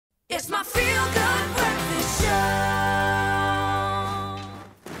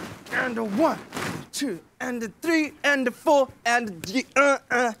and a 1, 2, and a 3, and a 4, and a G.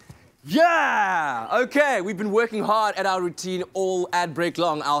 Yeah! Okay, we've been working hard at our routine all ad break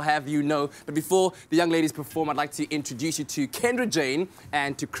long, I'll have you know. But before the young ladies perform, I'd like to introduce you to Kendra Jane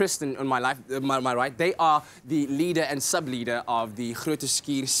and to Kristen on my right. They are the leader and sub-leader of the Groote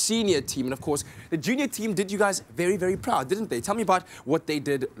schuur senior team. And of course, the junior team did you guys very, very proud, didn't they? Tell me about what they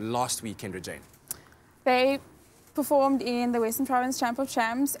did last week, Kendra Jane. They performed in the Western Province Champ of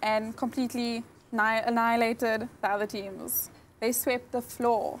Champs and completely annihilated the other teams. They swept the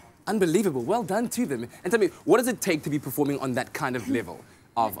floor. Unbelievable. Well done to them. And tell me, what does it take to be performing on that kind of level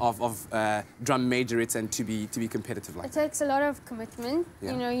of drum majorettes and to be competitive like that? It takes a lot of commitment.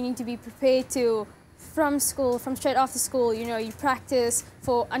 Yeah. You know, you need to be prepared to, from straight after school, you know, you practice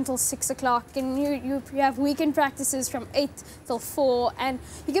for until 6 o'clock and you have weekend practices from 8 till 4 and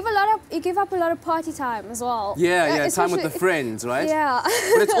you give up a lot of party time as well. Yeah, time with the friends, right? Yeah.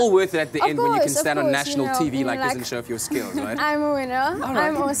 But it's all worth it at the end when you can stand on national TV you know, like this and show off your skills, right? I'm a winner. Right.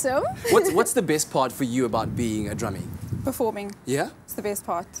 I'm awesome. What's the best part for you about being a drummie? Performing. Yeah? It's the best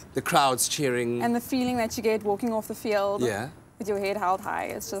part. The crowds cheering. And the feeling that you get walking off the field. Yeah. With your head held high,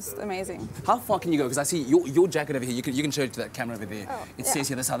 it's just amazing. How far can you go? Because I see your jacket over here, you can show it to that camera over there. Oh, it says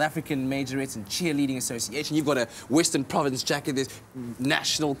here the South African Majorettes and Cheerleading Association. You've got a Western Province jacket, there's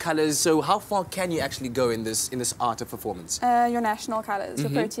national colours. So how far can you actually go in this art of performance? Your national colours,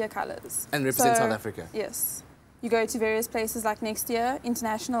 your Protea colours. And represent South Africa? Yes. You go to various places like next year,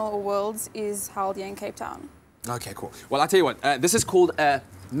 International or Worlds is held here in Cape Town. Okay, cool. Well, I'll tell you what, this is called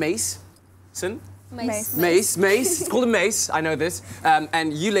mace. Mace. It's called a mace, I know this.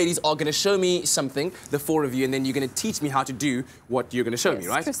 And you ladies are going to show me something, the four of you, and then you're going to teach me how to do what you're going to show me,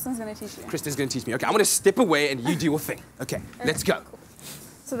 right? Kristen's going to teach you. Kristen's going to teach me. Okay, I'm going to step away and you do your thing. Okay, let's go. Cool.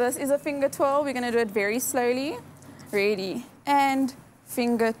 So this is a finger twirl. We're going to do it very slowly. Ready. And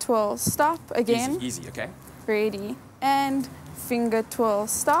finger twirl, stop. Again. Easy, okay. Ready. And finger twirl,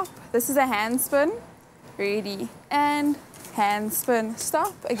 stop. This is a hand spin. Ready. And hand spin,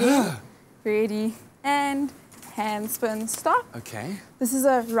 stop. Again. Ready, and hand spin, stop. Okay. This is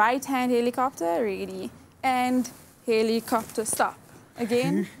a right hand helicopter, ready, and helicopter, stop.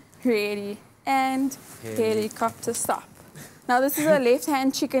 Again, ready, and helicopter, stop. Now this is a left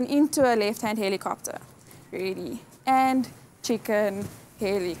hand chicken into a left hand helicopter. Ready, and chicken,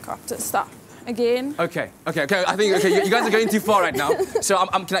 helicopter, stop. Again. Okay. I think you guys are going too far right now. So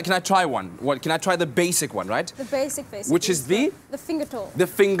can I try one? Can I try the basic one, right? The basic. Which is the finger twirl. The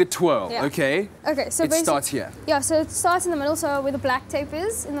finger twirl. Yeah. Okay. Okay. So it starts here. Yeah. So it starts in the middle. So where the black tape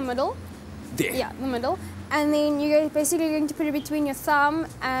is in the middle. There. Yeah, in the middle. And then you're basically going to put it between your thumb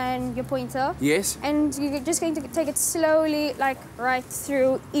and your pointer. Yes. And you're just going to take it slowly, like right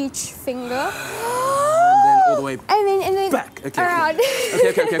through each finger. And then all the way and then back. Okay. Around.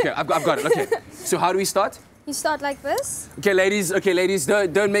 Okay. I've got it. Okay. So how do we start? You start like this. Okay, ladies.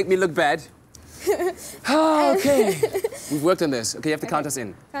 Don't make me look bad. Okay. We've worked on this. Okay, you have to count us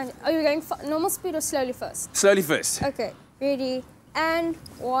in. Are you going normal speed or slowly first? Slowly first. Okay. Ready. And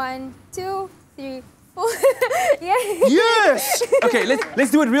 1, 2, 3, 4. Yeah. Yes! Okay,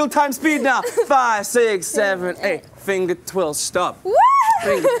 let's do it real time speed now. 5, 6, 7, 8. Finger twirl, stop. Woo!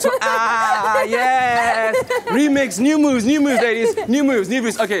 Finger twirl. Yes! Remix, new moves, ladies. New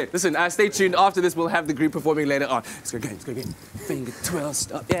moves. Okay, listen, stay tuned. After this, we'll have the group performing later on. Let's go again. Finger twirl,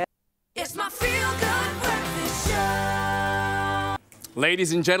 stop. Yeah. It's my feel-good breakfast show.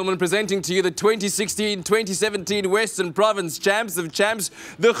 Ladies and gentlemen, presenting to you the 2016-2017 Western Province Champs of Champs,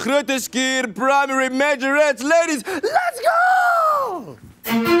 the Groote schuur Primary Majorettes. Ladies, let's go!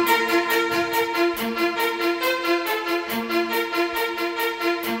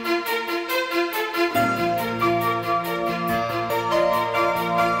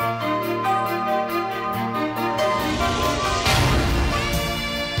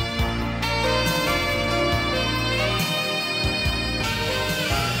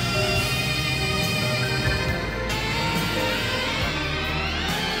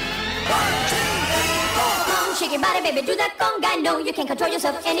 Shake your body, baby, do that conga. No, you can't control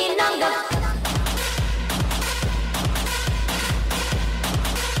yourself any longer.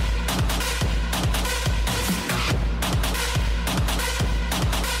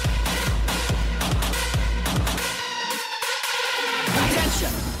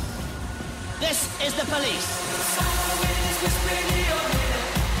 Attention! This is the police.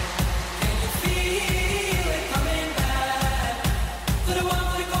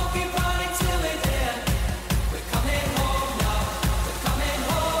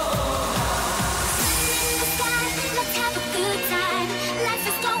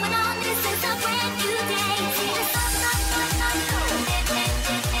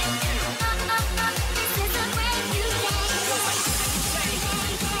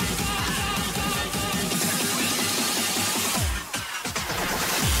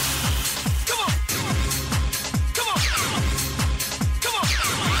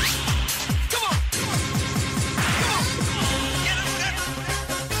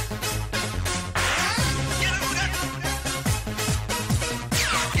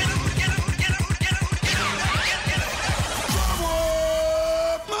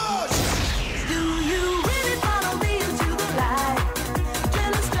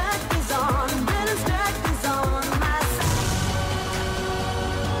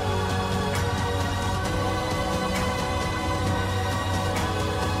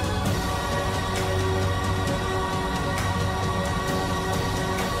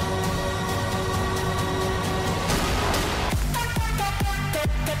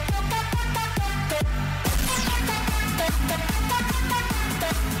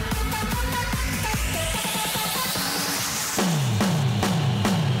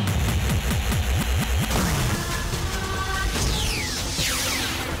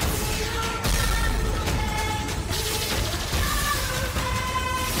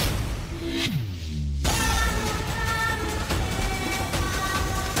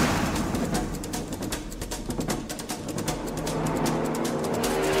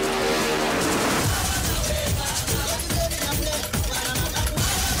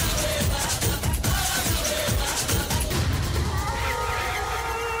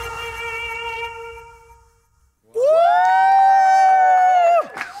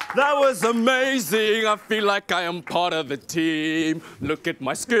 That was amazing. I feel like I am part of the team. Look at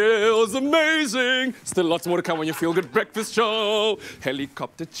my skills, amazing. Still lots more to come on your Feel Good Breakfast Show.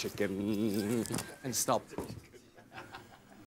 Helicopter chicken. And stop.